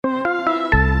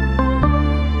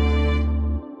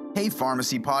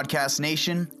Pharmacy Podcast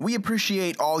Nation. We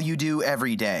appreciate all you do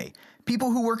every day.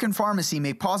 People who work in pharmacy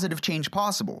make positive change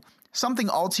possible, something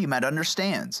Ultimed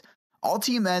understands.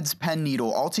 Ultimed's pen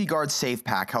needle UltiGuard Safe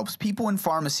Pack helps people in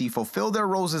pharmacy fulfill their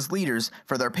roles as leaders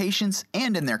for their patients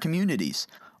and in their communities.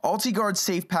 UltiGuard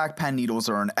Safe Pack pen needles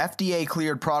are an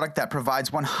FDA-cleared product that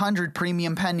provides 100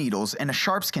 premium pen needles in a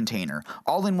Sharps container,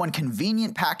 all in one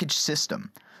convenient package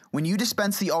system. When you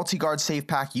dispense the UltiGuard Safe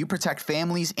Pack, you protect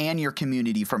families and your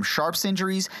community from Sharps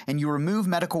injuries, and you remove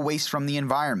medical waste from the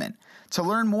environment. To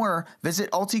learn more, visit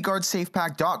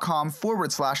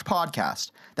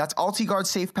ultiguardsafepack.com/podcast. That's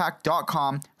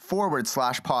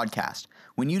ultiguardsafepack.com/podcast.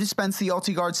 When you dispense the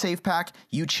UltiGuard Safe Pack,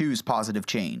 you choose positive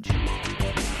change.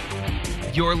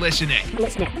 You're listening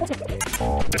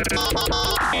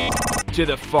to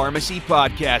the Pharmacy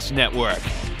Podcast Network.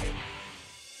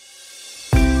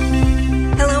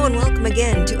 Hello and welcome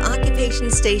again to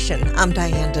Occupation Station. I'm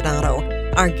Diane Donato.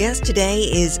 Our guest today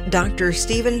is Dr.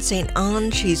 Stephen St.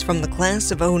 Onge. He's from the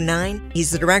class of 09. He's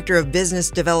the Director of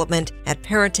Business Development at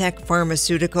Paratech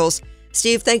Pharmaceuticals.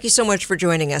 Steve, thank you so much for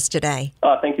joining us today.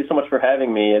 Thank you so much for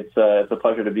having me. It's a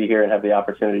pleasure to be here and have the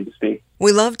opportunity to speak.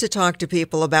 We love to talk to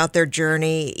people about their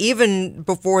journey, even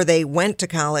before they went to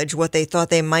college, what they thought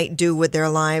they might do with their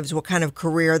lives, what kind of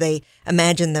career they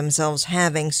imagined themselves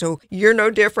having. So you're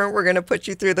no different. We're going to put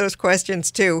you through those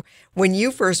questions too. When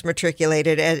you first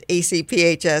matriculated at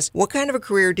ACPHS, what kind of a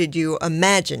career did you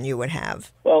imagine you would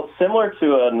have? Well, similar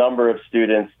to a number of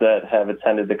students that have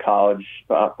attended the college,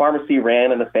 pharmacy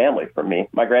ran in the family for me.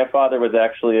 My grandfather was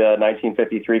actually a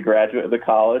 1953 graduate of the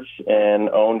college and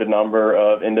owned a number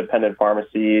of independent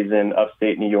pharmacies in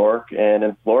upstate New York and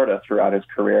in Florida throughout his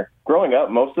career. Growing up,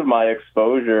 most of my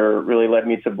exposure really led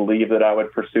me to believe that I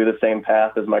would pursue the same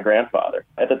path as my grandfather.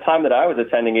 At the time that I was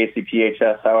attending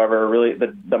ACPHS, however, really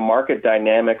the market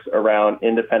dynamics around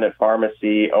independent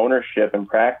pharmacy ownership and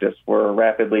practice were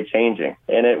rapidly changing.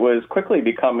 And it was quickly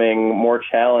becoming more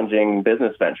challenging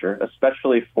business venture,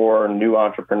 especially for new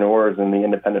entrepreneurs in the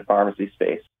independent pharmacy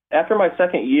space. After my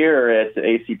second year at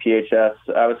ACPHS,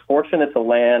 I was fortunate to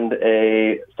land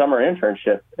a summer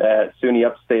internship at SUNY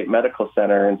Upstate Medical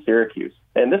Center in Syracuse.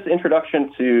 And this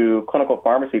introduction to clinical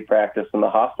pharmacy practice in the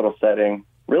hospital setting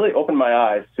really opened my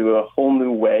eyes to a whole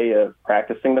new way of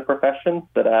practicing the profession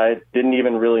that I didn't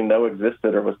even really know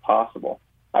existed or was possible.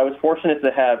 I was fortunate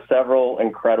to have several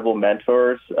incredible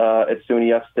mentors at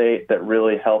SUNY Upstate that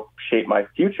really helped shape my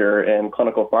future in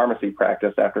clinical pharmacy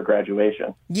practice after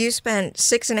graduation. You spent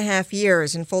 6.5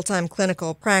 years in full-time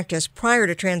clinical practice prior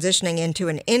to transitioning into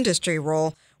an industry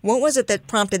role. What was it that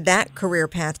prompted that career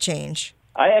path change?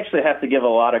 I actually have to give a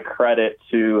lot of credit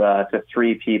to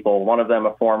three people. One of them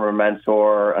a former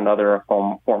mentor, another a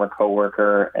former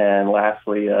coworker, and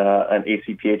lastly an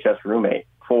ACPHS roommate,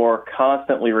 for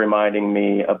constantly reminding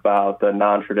me about the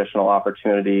non-traditional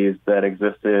opportunities that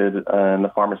existed in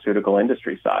the pharmaceutical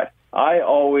industry side. I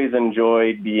always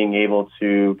enjoyed being able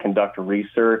to conduct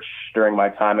research during my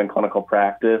time in clinical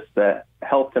practice that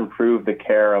helped improve the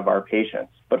care of our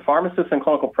patients. But pharmacists in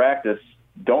clinical practice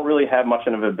don't really have much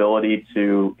of an ability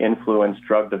to influence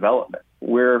drug development.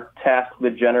 We're tasked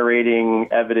with generating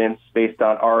evidence based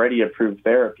on already approved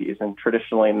therapies and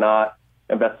traditionally not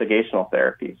investigational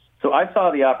therapies. So I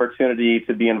saw the opportunity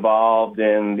to be involved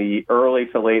in the early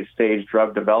to late stage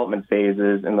drug development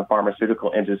phases in the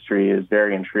pharmaceutical industry is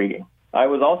very intriguing. I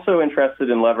was also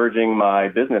interested in leveraging my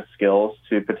business skills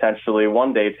to potentially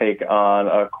one day take on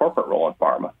a corporate role in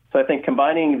pharma. So I think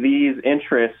combining these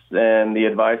interests and the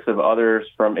advice of others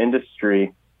from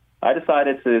industry, I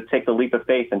decided to take the leap of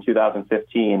faith in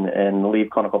 2015 and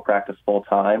leave clinical practice full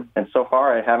time. And so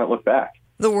far, I haven't looked back.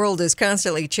 The world is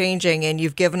constantly changing, and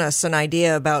you've given us an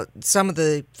idea about some of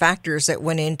the factors that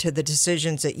went into the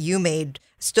decisions that you made.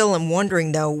 Still, I'm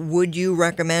wondering, though, would you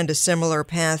recommend a similar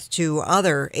path to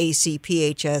other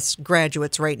ACPHS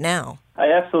graduates right now?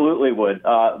 I absolutely would.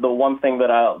 The one thing that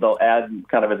they'll add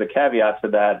kind of as a caveat to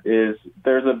that is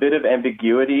there's a bit of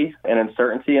ambiguity and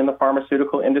uncertainty in the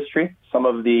pharmaceutical industry. Some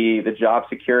of the job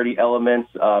security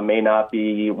elements may not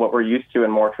be what we're used to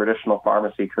in more traditional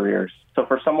pharmacy careers. So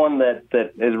for someone that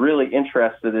is really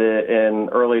interested in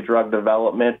early drug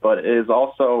development but is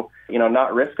also,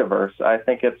 not risk averse, I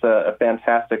think it's a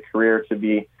fantastic career to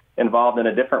be involved in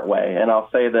a different way. And I'll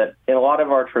say that in a lot of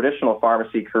our traditional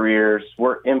pharmacy careers,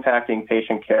 we're impacting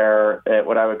patient care at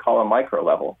what I would call a micro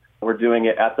level. We're doing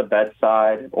it at the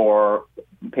bedside or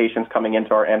patients coming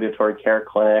into our ambulatory care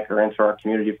clinic or into our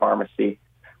community pharmacy.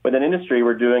 Within industry,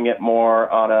 we're doing it more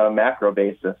on a macro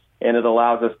basis, and it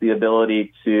allows us the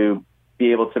ability to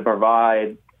be able to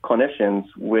provide clinicians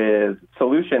with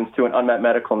solutions to an unmet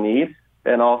medical need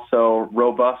and also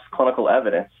robust clinical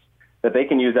evidence that they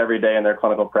can use every day in their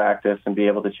clinical practice and be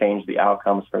able to change the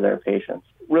outcomes for their patients.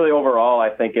 Really, overall, I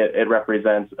think it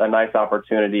represents a nice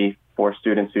opportunity for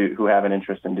students who have an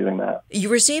interest in doing that. You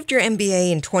received your MBA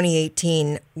in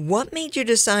 2018. What made you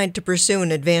decide to pursue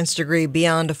an advanced degree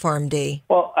beyond a PharmD?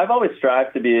 Well, I've always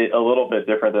strived to be a little bit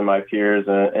different than my peers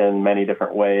in many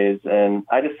different ways. And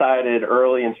I decided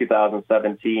early in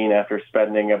 2017, after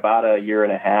spending about a year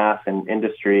and a half in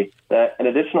industry, that an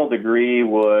additional degree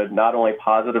would not only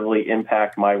positively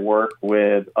impact my work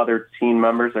with other team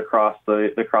members across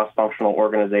the cross-functional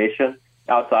organization,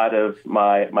 outside of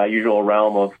my usual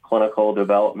realm of clinical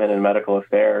development and medical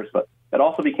affairs, but it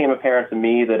also became apparent to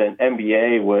me that an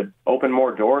MBA would open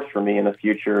more doors for me in the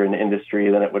future in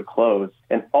industry than it would close.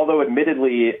 And although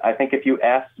admittedly, I think if you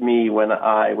asked me when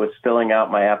I was filling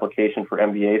out my application for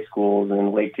MBA schools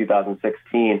in late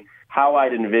 2016, how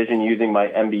I'd envision using my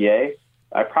MBA,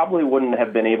 I probably wouldn't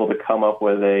have been able to come up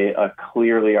with a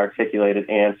clearly articulated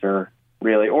answer,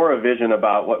 really, or a vision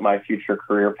about what my future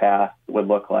career path would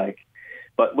look like.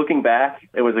 But looking back,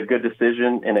 it was a good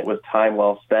decision and it was time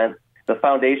well spent. The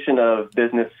foundation of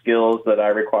business skills that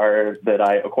I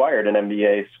acquired in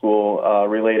MBA school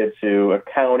related to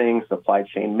accounting, supply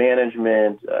chain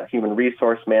management, human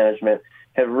resource management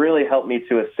have really helped me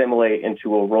to assimilate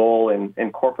into a role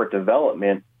in corporate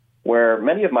development where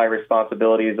many of my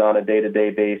responsibilities on a day-to-day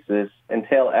basis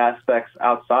entail aspects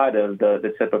outside of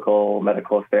the typical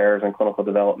medical affairs and clinical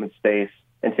development space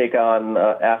and take on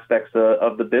aspects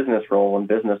of the business role and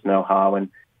business know-how. And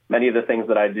many of the things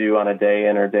that I do on a day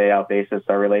in or day out basis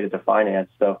are related to finance.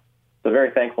 So very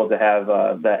thankful to have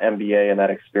that MBA and that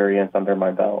experience under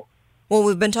my belt. Well,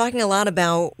 we've been talking a lot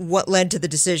about what led to the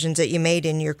decisions that you made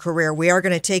in your career. We are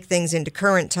going to take things into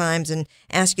current times and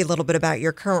ask you a little bit about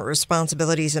your current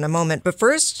responsibilities in a moment. But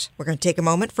first, we're going to take a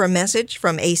moment for a message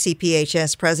from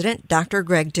ACPHS President Dr.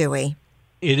 Greg Dewey.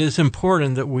 It is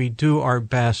important that we do our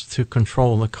best to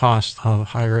control the cost of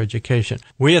higher education.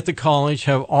 We at the college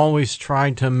have always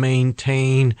tried to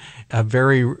maintain a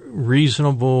very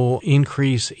reasonable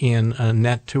increase in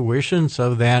net tuition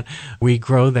so that we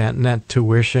grow that net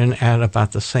tuition at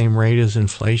about the same rate as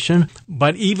inflation.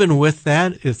 But even with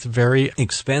that, it's very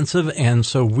expensive, and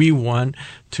so we want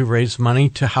to raise money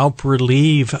to help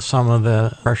relieve some of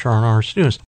the pressure on our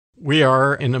students. We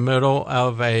are in the middle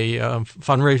of a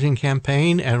fundraising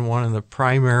campaign, and one of the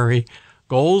primary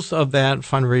goals of that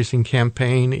fundraising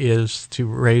campaign is to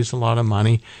raise a lot of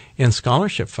money in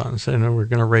scholarship funds. And we're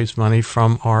going to raise money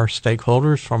from our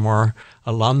stakeholders, from our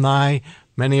alumni.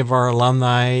 Many of our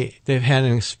alumni, they've had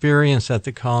an experience at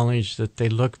the college that they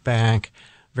look back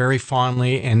very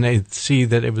fondly, and they see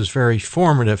that it was very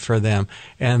formative for them.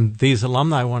 And these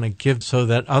alumni want to give so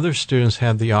that other students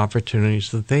have the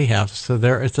opportunities that they have. So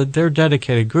they're a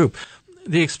dedicated group.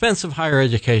 The expense of higher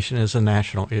education is a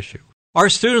national issue. Our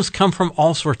students come from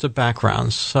all sorts of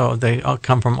backgrounds. So they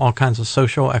come from all kinds of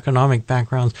social, economic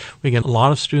backgrounds. We get a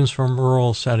lot of students from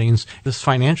rural settings. This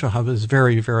financial hub is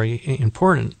very, very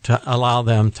important to allow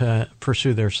them to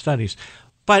pursue their studies.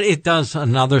 But it does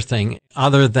another thing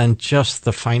other than just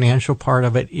the financial part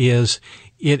of it is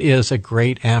a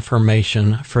great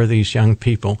affirmation for these young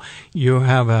people. You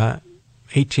have a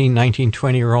 18, 19,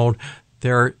 20-year-old,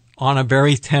 they're on a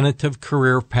very tentative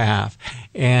career path.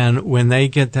 And when they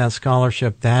get that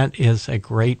scholarship, that is a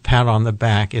great pat on the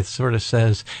back. It sort of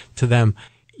says to them,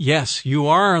 yes, you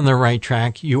are on the right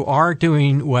track. You are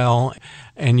doing well,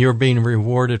 and you're being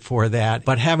rewarded for that.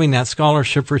 But having that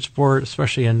scholarship report,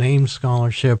 especially a named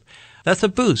scholarship, that's a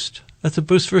boost. That's a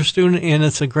boost for a student, and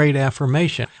it's a great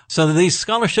affirmation. So these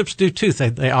scholarships do two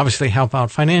things. They obviously help out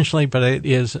financially, but it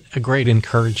is a great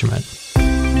encouragement.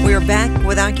 We are back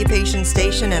with Occupation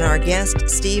Station and our guest,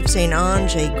 Steve St.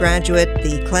 Onge, a graduate,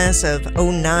 the class of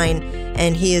 09,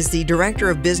 and he is the Director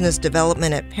of Business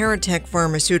Development at Paratech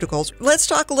Pharmaceuticals. Let's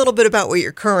talk a little bit about what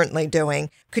you're currently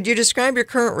doing. Could you describe your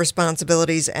current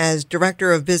responsibilities as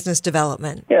Director of Business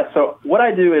Development? Yeah, so what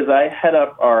I do is I head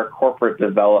up our corporate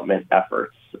development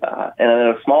efforts. And in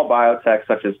a small biotech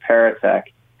such as Paratech,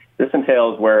 this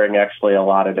entails wearing actually a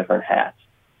lot of different hats.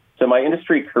 So my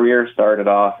industry career started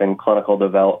off in clinical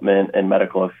development and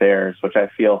medical affairs, which I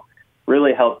feel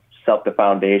really helped set the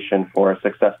foundation for a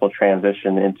successful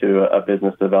transition into a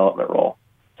business development role.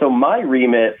 So my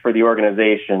remit for the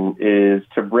organization is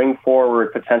to bring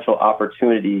forward potential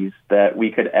opportunities that we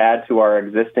could add to our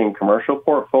existing commercial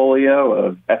portfolio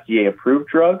of FDA-approved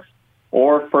drugs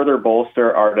or further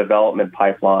bolster our development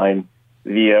pipeline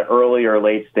via early or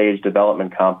late-stage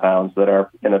development compounds that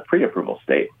are in a pre-approval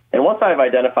state. And once I've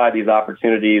identified these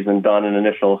opportunities and done an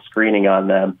initial screening on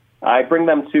them, I bring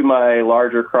them to my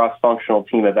larger cross-functional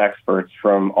team of experts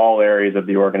from all areas of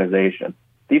the organization.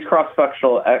 These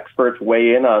cross-functional experts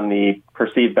weigh in on the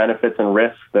perceived benefits and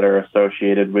risks that are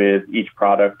associated with each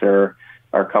product or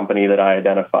company that I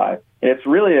identify. It's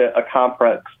really a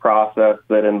complex process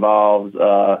that involves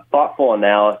thoughtful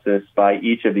analysis by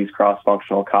each of these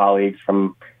cross-functional colleagues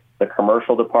from the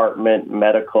commercial department,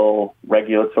 medical,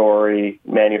 regulatory,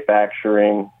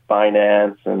 manufacturing,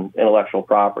 finance, and intellectual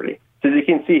property. So as you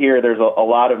can see here, there's a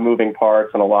lot of moving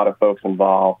parts and a lot of folks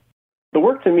involved. The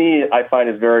work to me, I find,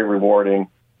 is very rewarding,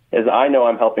 as I know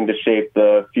I'm helping to shape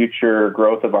the future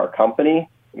growth of our company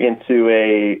into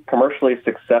a commercially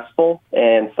successful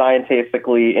and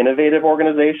scientifically innovative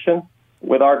organization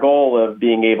with our goal of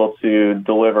being able to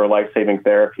deliver life-saving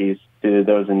therapies to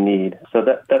those in need. So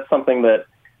that's something that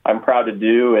I'm proud to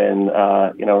do and,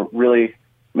 really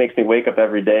makes me wake up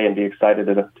every day and be excited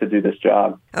to do this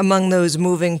job. Among those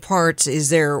moving parts, is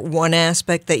there one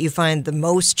aspect that you find the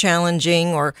most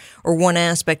challenging or one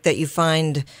aspect that you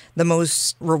find the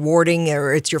most rewarding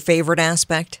or it's your favorite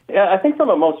aspect? Yeah, I think from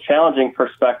a most challenging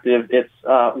perspective, it's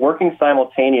working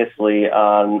simultaneously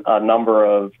on a number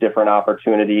of different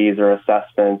opportunities or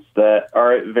assessments that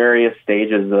are at various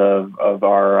stages of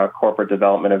our corporate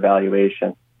development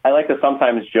evaluation. I like to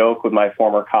sometimes joke with my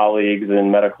former colleagues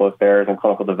in medical affairs and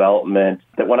clinical development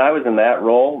that when I was in that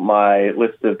role, my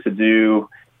list of to-do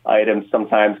items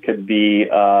sometimes could be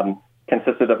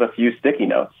consisted of a few sticky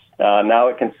notes. Now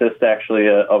it consists actually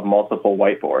of multiple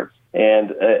whiteboards. And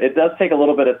it does take a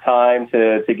little bit of time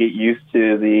to get used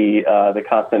to the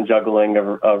constant juggling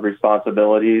of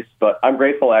responsibilities, but I'm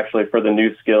grateful actually for the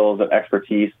new skills and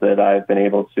expertise that I've been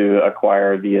able to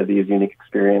acquire via these unique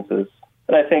experiences.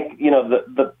 And I think,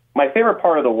 my favorite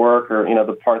part of the work, or,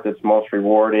 the part that's most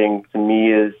rewarding to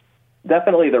me, is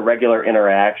definitely the regular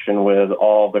interaction with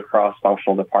all the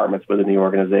cross-functional departments within the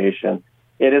organization.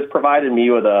 It has provided me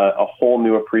with a whole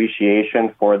new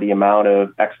appreciation for the amount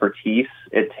of expertise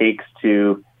it takes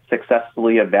to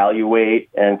successfully evaluate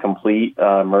and complete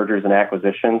mergers and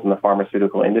acquisitions in the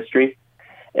pharmaceutical industry,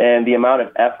 and the amount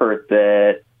of effort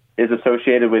that is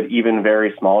associated with even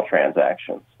very small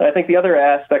transactions. I think the other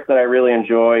aspect that I really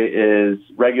enjoy is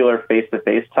regular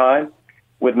face-to-face time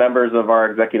with members of our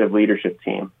executive leadership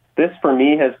team. This, for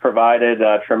me, has provided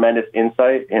tremendous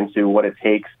insight into what it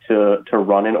takes to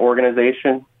run an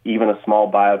organization, even a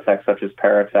small biotech such as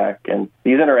Paratech. And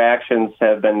these interactions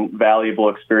have been valuable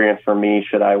experience for me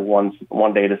should I one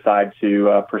day decide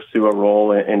to pursue a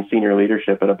role in senior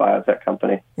leadership at a biotech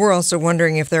company. We're also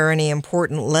wondering if there are any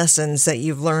important lessons that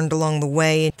you've learned along the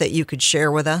way that you could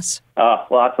share with us.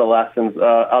 Lots of lessons.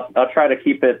 I'll try to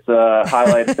keep it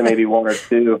highlighted to maybe one or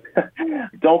two.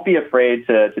 Don't be afraid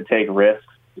to take risks.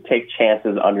 Take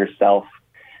chances on yourself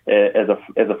as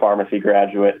a pharmacy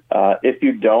graduate. If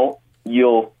you don't,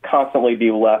 you'll constantly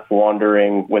be left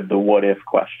wondering with the what if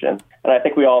question. And I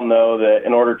think we all know that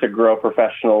in order to grow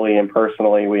professionally and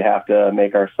personally, we have to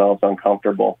make ourselves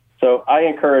uncomfortable. So I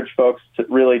encourage folks to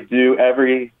really do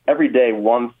every day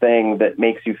one thing that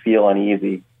makes you feel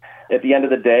uneasy. At the end of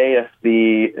the day,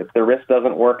 if the risk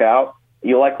doesn't work out,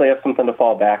 you likely have something to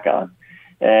fall back on.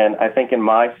 And I think in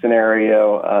my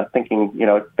scenario, thinking,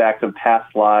 back to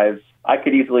past lives, I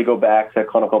could easily go back to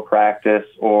clinical practice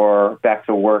or back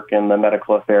to work in the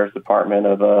medical affairs department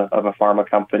of a pharma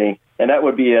company. And that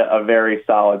would be a very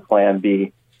solid plan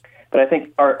B. But I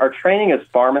think our training as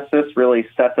pharmacists really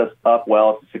sets us up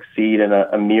well to succeed in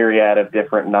a myriad of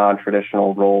different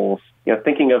non-traditional roles.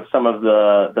 Thinking of some of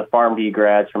the PharmD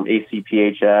grads from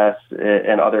ACPHS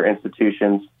and other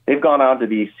institutions, they've gone on to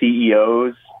be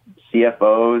CEOs,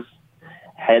 CFOs,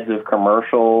 heads of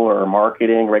commercial or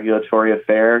marketing, regulatory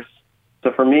affairs.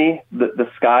 So for me, the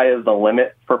sky is the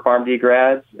limit for PharmD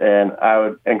grads, and I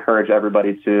would encourage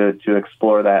everybody to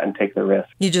explore that and take the risk.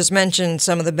 You just mentioned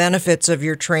some of the benefits of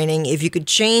your training. If you could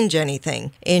change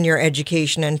anything in your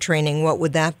education and training, what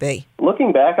would that be?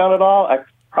 Looking back on it all, I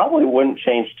probably wouldn't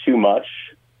change too much,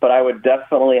 but I would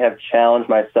definitely have challenged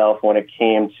myself when it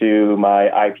came to my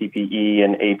IPPE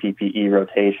and APPE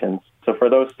rotations. So for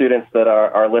those students that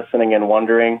are listening and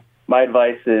wondering, my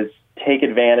advice is take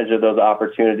advantage of those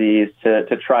opportunities to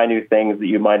try new things that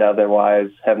you might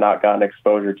otherwise have not gotten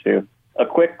exposure to. A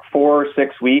quick 4 or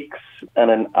 6 weeks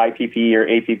on an IPPE or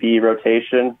APPE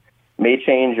rotation may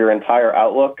change your entire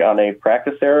outlook on a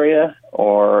practice area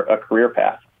or a career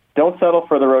path. Don't settle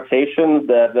for the rotations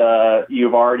that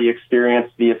you've already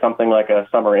experienced via something like a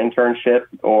summer internship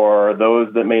or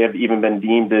those that may have even been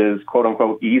deemed as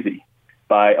quote-unquote easy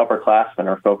by upperclassmen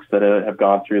or folks that have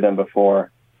gone through them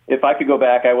before. If I could go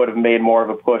back, I would have made more of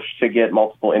a push to get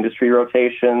multiple industry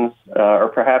rotations or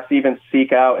perhaps even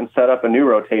seek out and set up a new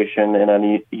rotation in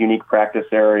a unique practice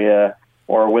area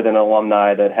or with an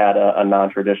alumni that had a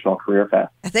non-traditional career path.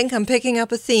 I think I'm picking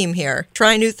up a theme here.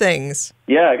 Try new things.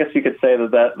 Yeah, I guess you could say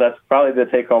that's probably the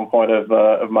take-home point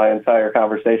of my entire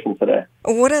conversation today.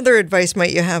 What other advice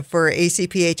might you have for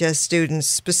ACPHS students,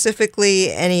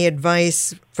 specifically any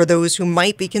advice for those who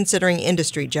might be considering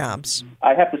industry jobs?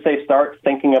 I have to say, start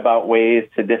thinking about ways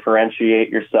to differentiate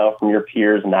yourself from your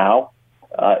peers now.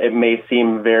 It may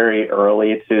seem very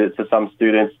early to some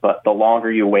students, but the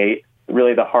longer you wait,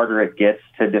 really the harder it gets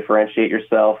to differentiate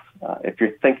yourself. If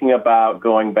you're thinking about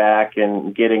going back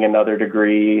and getting another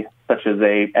degree, such as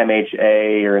a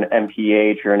MHA or an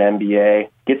MPH or an MBA,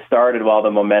 get started while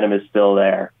the momentum is still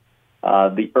there.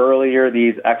 The earlier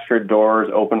these extra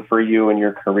doors open for you in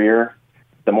your career,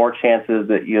 the more chances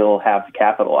that you'll have to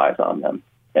capitalize on them.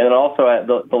 And then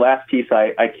also the last piece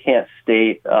I can't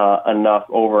state enough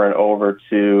over and over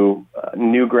to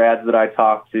new grads that I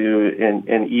talk to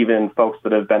and even folks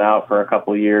that have been out for a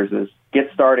couple of years is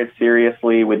get started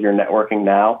seriously with your networking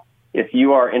now. If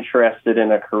you are interested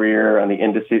in a career on the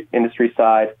industry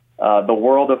side, the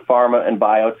world of pharma and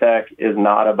biotech is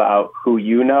not about who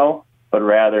you know, but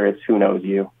rather it's who knows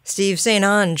you. Steve St.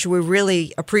 Onge, we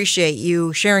really appreciate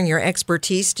you sharing your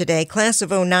expertise today. Class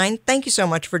of 09, thank you so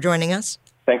much for joining us.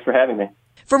 Thanks for having me.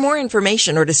 For more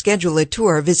information or to schedule a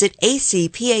tour, visit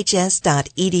acphs.edu.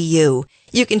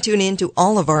 You can tune in to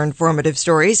all of our informative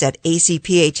stories at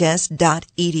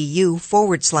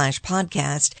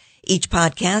acphs.edu/podcast. Each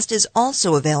podcast is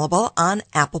also available on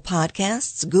Apple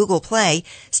Podcasts, Google Play,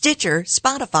 Stitcher,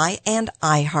 Spotify, and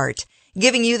iHeart,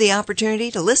 giving you the opportunity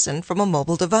to listen from a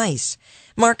mobile device.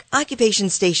 Mark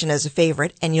Occupation Station as a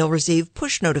favorite, and you'll receive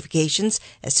push notifications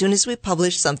as soon as we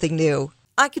publish something new.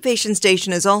 Occupation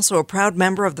Station is also a proud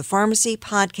member of the Pharmacy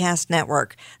Podcast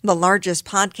Network, the largest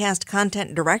podcast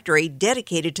content directory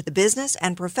dedicated to the business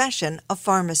and profession of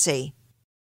pharmacy.